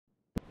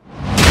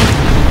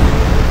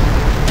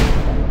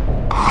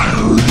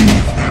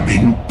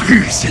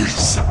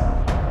pieces.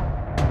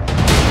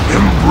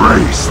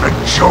 Embrace the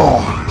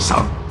jaws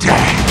of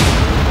death.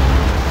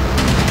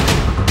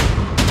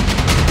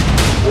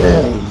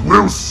 All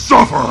will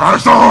suffer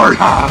as I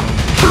have.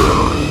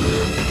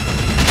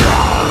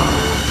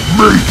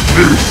 Make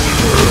this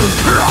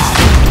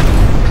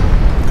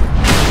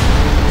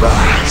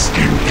bask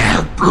in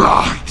their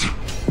blood.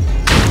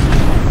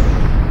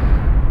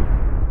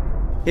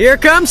 Here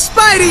comes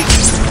Spidey!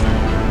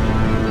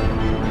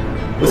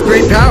 With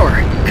great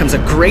power comes a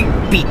great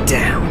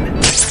beatdown.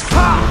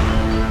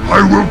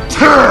 I will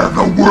tear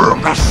the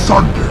world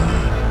asunder.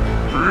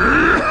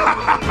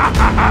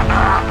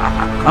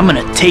 I'm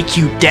gonna take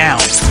you down.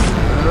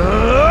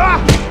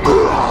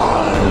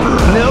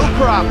 No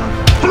problem.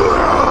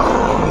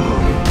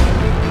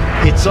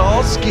 It's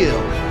all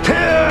skill.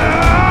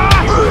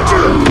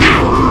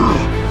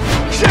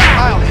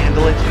 I'll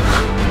handle it.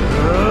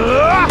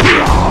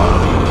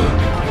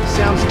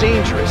 Sounds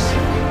dangerous.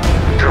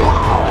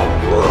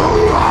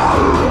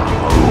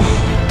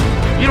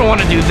 You don't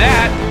want to do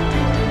that.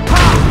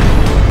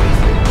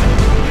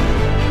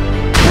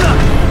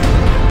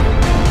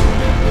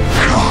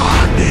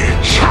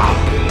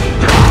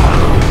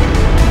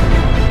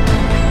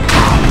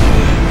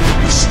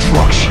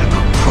 Destruction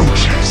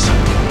approaches.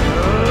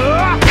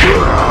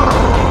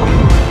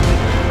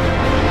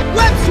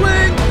 Web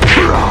swing!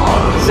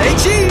 Say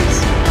cheese!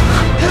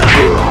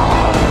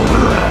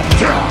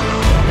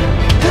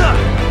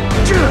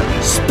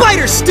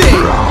 Spider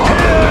sting!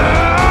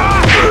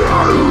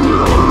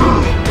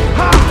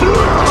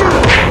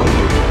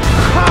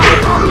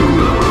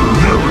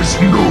 There is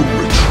no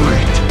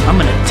retreat. I'm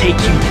gonna take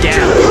you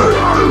down.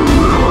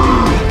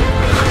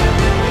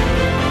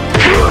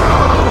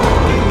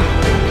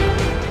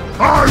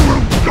 I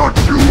will gut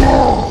you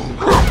all!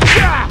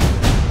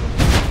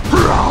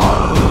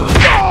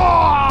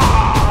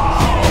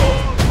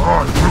 I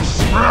will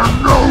spare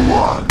no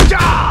one!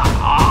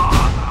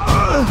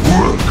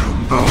 Welcome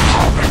the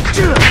havoc!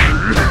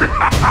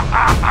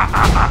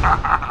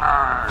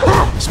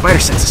 Spider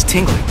sense is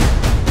tingling.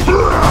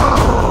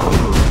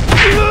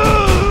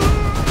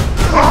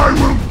 I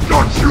will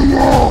gut you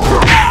all!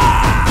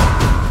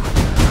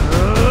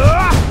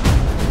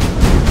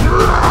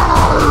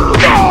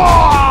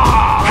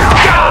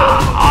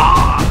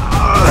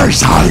 As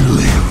I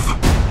live,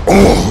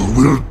 all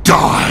will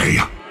die!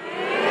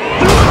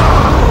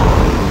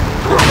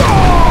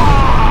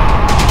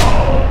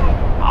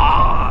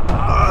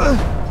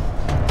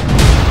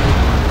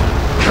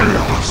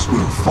 Chaos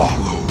will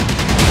follow.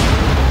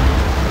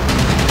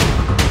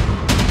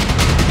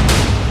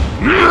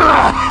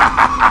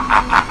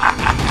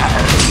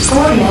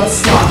 Coordinates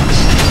locked.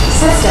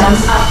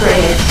 Systems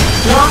upgraded.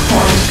 Lock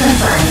point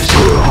confirmed.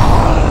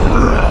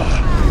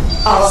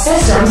 All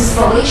systems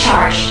fully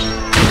charged.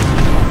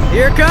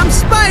 Here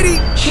comes Spidey!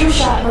 True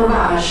shot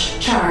barrage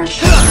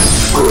charged.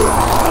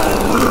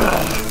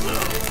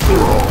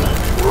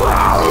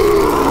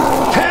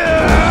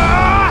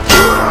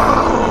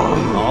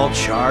 All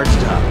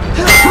charged up.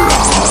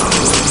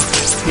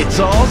 It's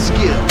all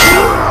skill.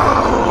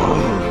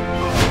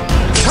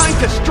 Time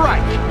to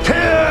strike.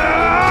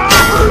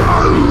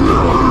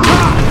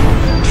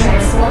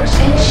 Transport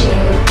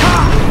initiated.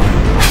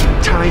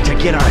 Time to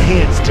get our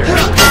hands dirty.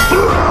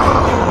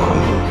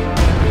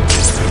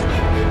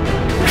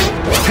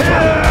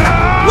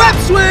 Web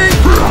swing!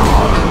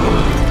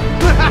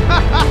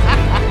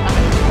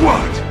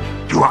 What?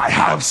 Do I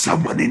have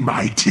someone in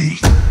my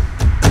teeth?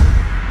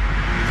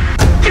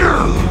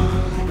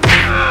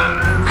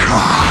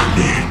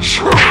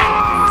 Carnage!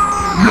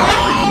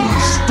 Nothing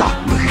will stop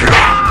me!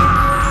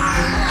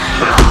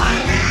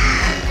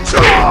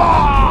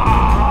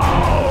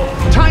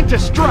 Time to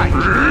strike.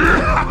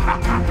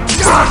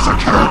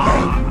 Massacre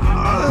them!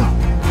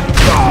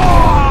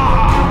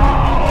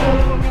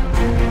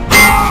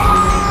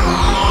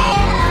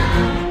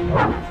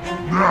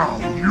 Now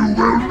you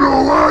will know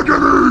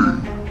agony!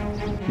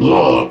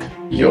 Look,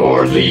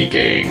 you're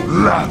leaking.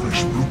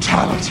 Lavish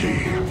brutality.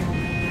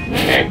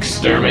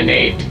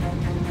 Exterminate.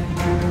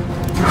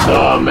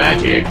 The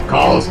magic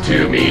calls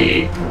to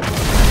me.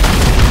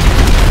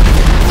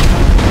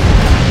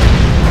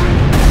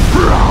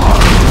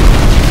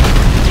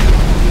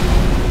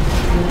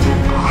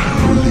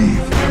 I'll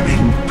leave them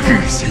in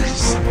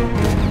pieces.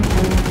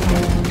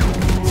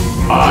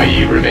 I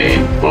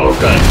remain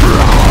focused.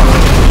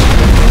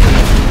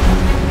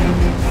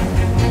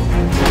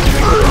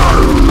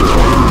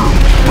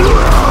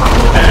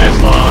 As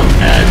long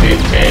as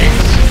it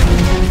takes.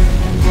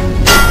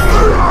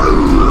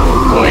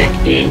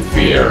 Quake in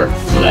fear,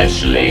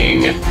 fleshling.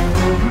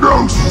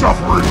 No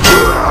suffering!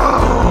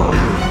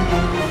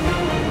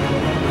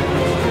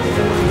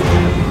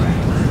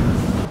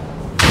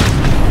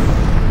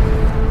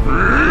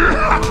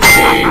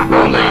 King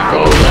rolling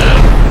golem.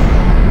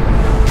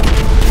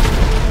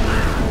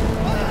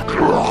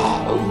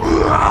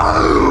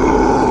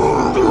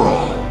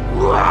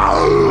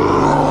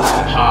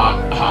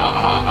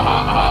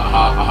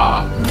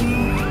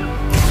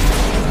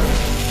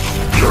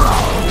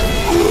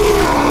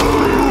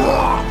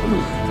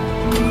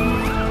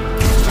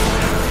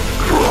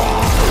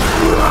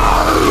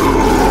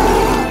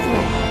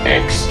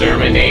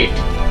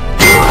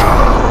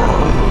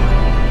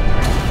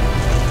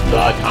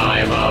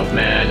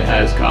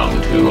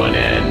 come to an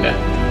end.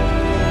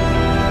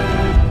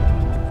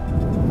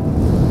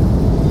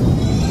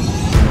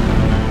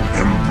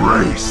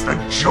 Embrace the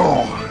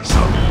jaws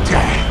of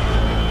death.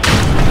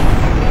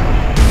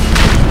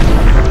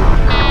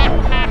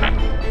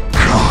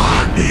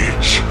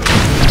 Carnage.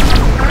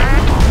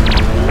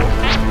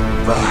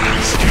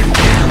 First you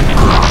can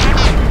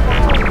rot.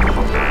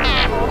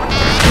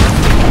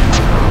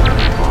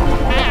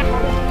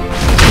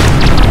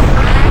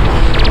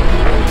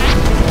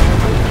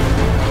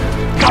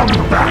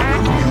 Come back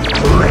when you've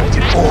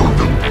collected all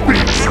the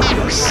bits of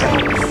yourself.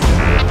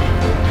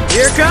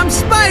 Here comes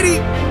Spidey!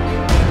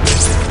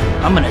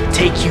 I'm gonna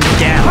take you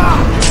down.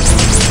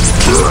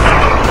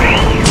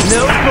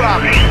 No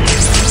problem.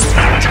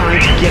 Time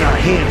to get our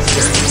hands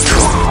dirty.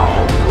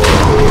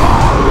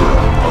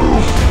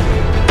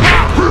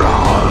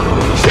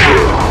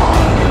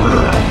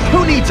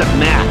 Who needs a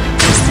map?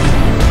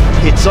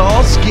 It's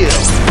all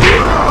skill.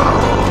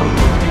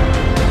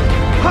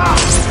 Ha!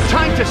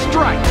 Time to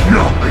strike.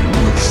 Nothing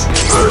will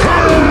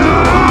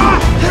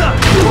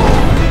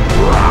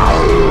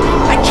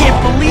I can't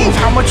believe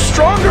how much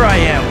stronger I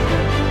am.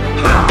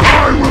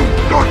 I will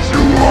cut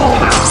you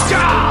off!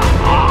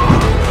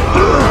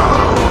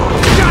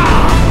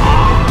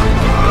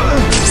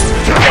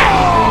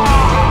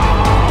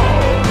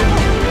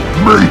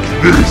 Make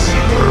this